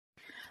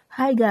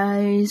Hi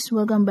guys,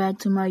 welcome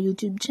back to my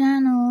YouTube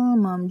channel,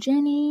 Mom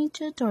Jenny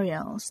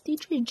Tutorials,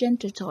 Teacher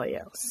Jen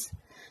Tutorials.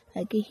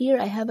 Okay,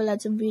 here I have a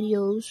lot of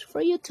videos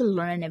for you to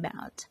learn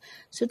about.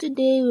 So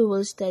today we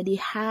will study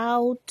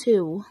how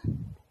to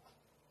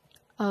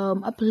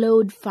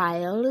upload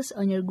files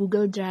on your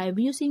Google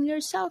Drive using your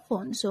cell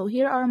phone. So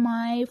here are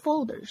my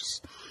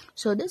folders.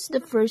 So that's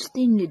the first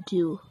thing you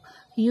do.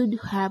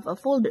 You'd have a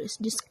folders.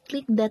 Just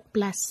click that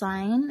plus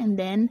sign and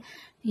then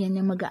yan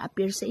yung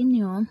mag-a-appear sa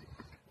inyo.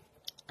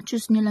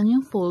 Choose nyo lang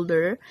yung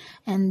folder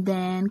and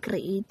then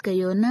create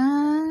kayo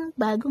ng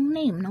bagong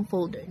name ng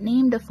folder.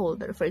 Name the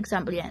folder. For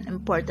example, yan,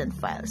 important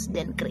files.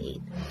 Then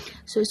create.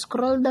 So,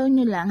 scroll down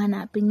nyo lang.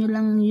 Hanapin nyo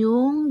lang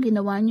yung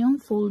ginawa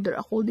nyong folder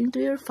according to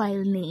your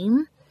file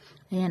name.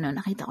 Ayan o,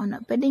 nakita ko na.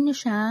 Pwede nyo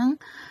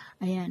siyang,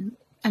 ayan,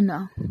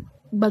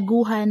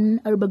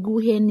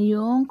 baguhin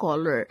yung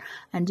color.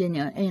 Andyan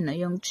yun. Ayan o,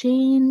 yung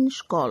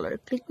change color.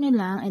 Click nyo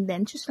lang and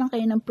then choose lang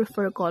kayo ng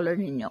prefer color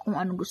ninyo kung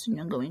anong gusto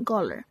nyo gawing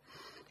color.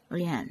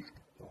 Ayan.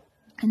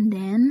 And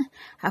then,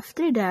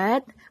 after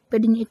that,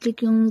 pwede nyo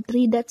i-click yung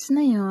 3 dots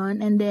na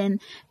yon and then,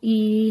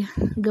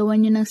 i-gawa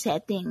nyo ng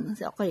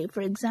settings. Okay,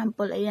 for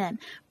example, ayan,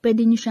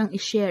 pwede nyo siyang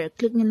i-share.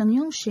 Click nyo lang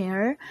yung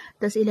share,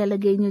 tapos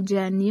ilalagay nyo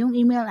dyan yung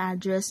email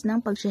address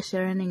ng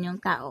pag-share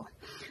ninyong tao.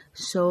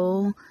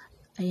 So,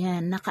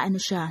 ayan,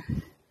 naka-ano siya?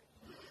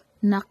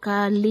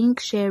 Naka-link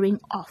sharing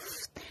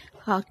off.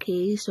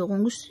 Okay, so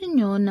kung gusto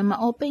nyo na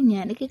ma-open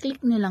yan,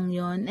 i-click nyo lang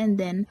yon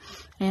and then,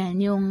 ayan,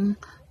 yung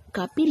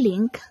copy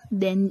link,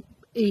 then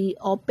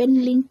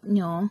i-open link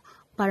nyo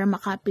para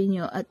makopy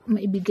nyo at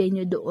maibigay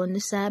nyo doon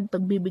sa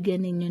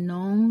pagbibigyan ninyo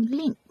ng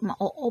link.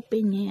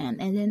 Ma-open nyo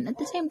yan. And then, at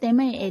the same time,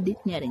 may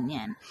edit nyo rin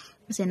yan.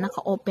 Kasi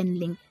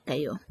naka-open link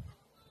kayo.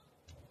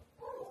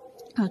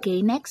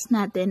 Okay, next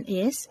natin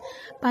is,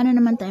 paano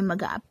naman tayo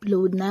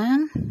mag-upload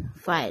ng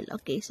file.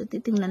 Okay, so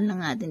titingnan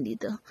lang natin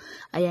dito.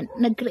 Ayan,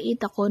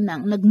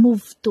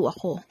 nag-move to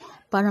ako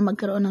para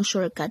magkaroon ng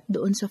shortcut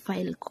doon sa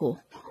file ko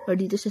or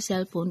dito sa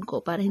cellphone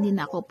ko para hindi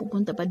na ako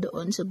pupunta pa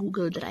doon sa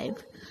Google Drive.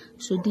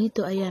 So,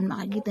 dito, ayan,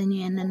 makikita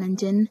nyo yan na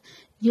nandyan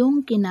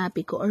yung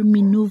kinapi ko or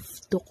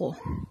minove to ko.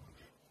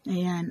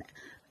 Ayan,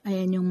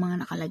 ayan yung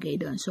mga nakalagay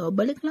doon. So,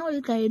 balik lang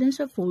ulit tayo doon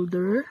sa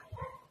folder.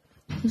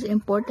 Is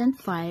important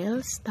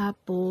files,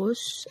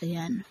 tapos,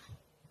 ayan,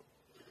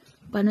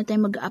 paano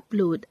tayo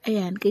mag-upload?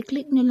 Ayan,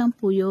 kiklik nyo lang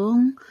po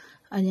yung,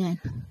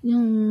 ayan,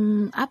 yung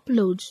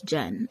uploads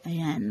dyan.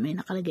 Ayan, may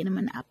nakalagay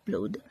naman na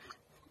upload.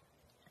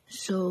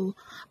 So,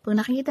 pag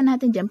nakikita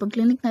natin dyan, pag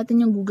click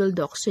natin yung Google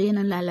Docs, so yan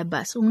ang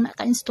lalabas. Kung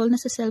naka-install na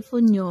sa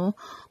cellphone nyo,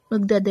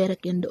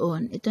 magdadirect yun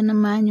doon. Ito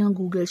naman yung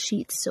Google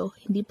Sheets. So,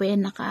 hindi pa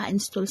yan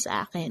naka-install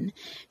sa akin.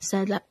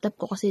 Sa laptop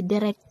ko kasi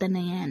direkta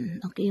na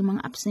yan. Okay, yung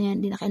mga apps na yan,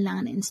 hindi na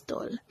kailangan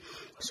install.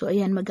 So,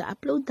 ayan,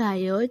 mag-upload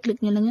tayo. I-click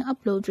nyo lang yung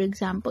upload. For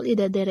example,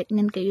 i-direct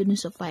nyan kayo dun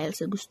sa file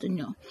sa gusto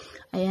nyo.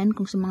 Ayan,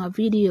 kung sa mga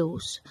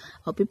videos.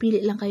 O, pipili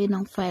lang kayo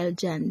ng file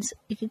dyan.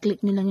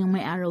 I-click nyo lang yung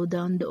may arrow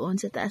down doon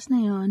sa taas na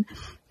yon.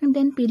 And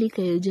then, pili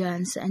kayo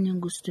dyan saan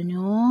yung gusto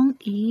nyong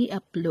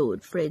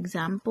i-upload. For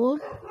example,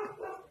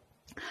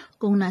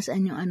 kung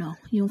nasaan yung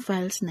yung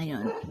files na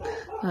yon.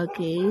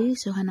 Okay,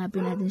 so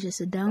hanapin natin siya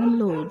sa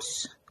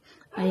downloads.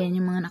 Ayan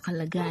yung mga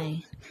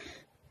nakalagay.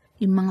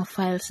 Yung mga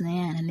files na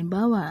yan.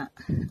 Halimbawa,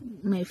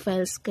 may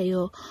files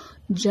kayo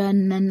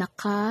dyan na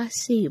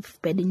naka-save.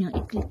 Pwede nyo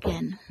i-click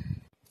yan.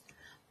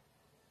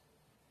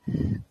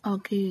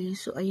 Okay,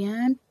 so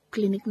ayan.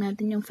 Click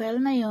natin yung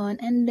file na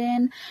yon and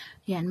then,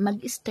 yan,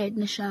 mag-start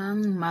na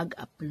siyang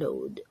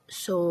mag-upload.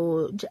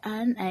 So,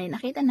 dyan ay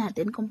nakita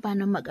natin kung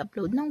paano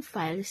mag-upload ng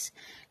files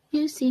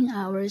using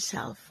our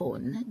cell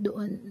phone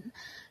doon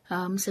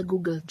sa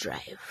Google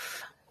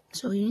Drive.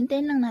 So,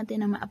 hintayin lang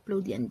natin na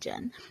ma-upload yan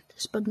dyan.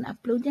 Tapos, pag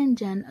na-upload yan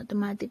dyan,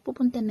 automatic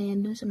pupunta na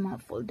yan dun sa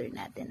mga folder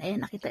natin.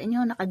 Ayan, nakita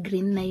nyo,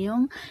 naka-green na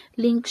yung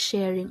link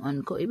sharing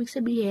on ko. Ibig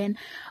sabihin,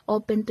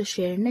 open to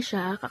share na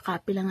siya.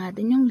 Kakopy lang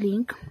natin yung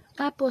link.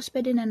 Tapos,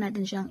 pwede na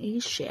natin siyang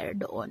i-share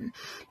doon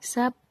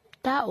sa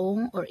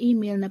taong or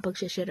email na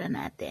pag-share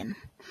natin.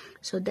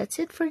 So,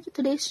 that's it for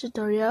today's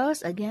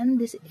tutorials. Again,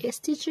 this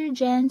is Teacher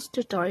Jen's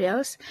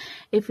Tutorials.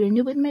 If you're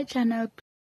new with my channel,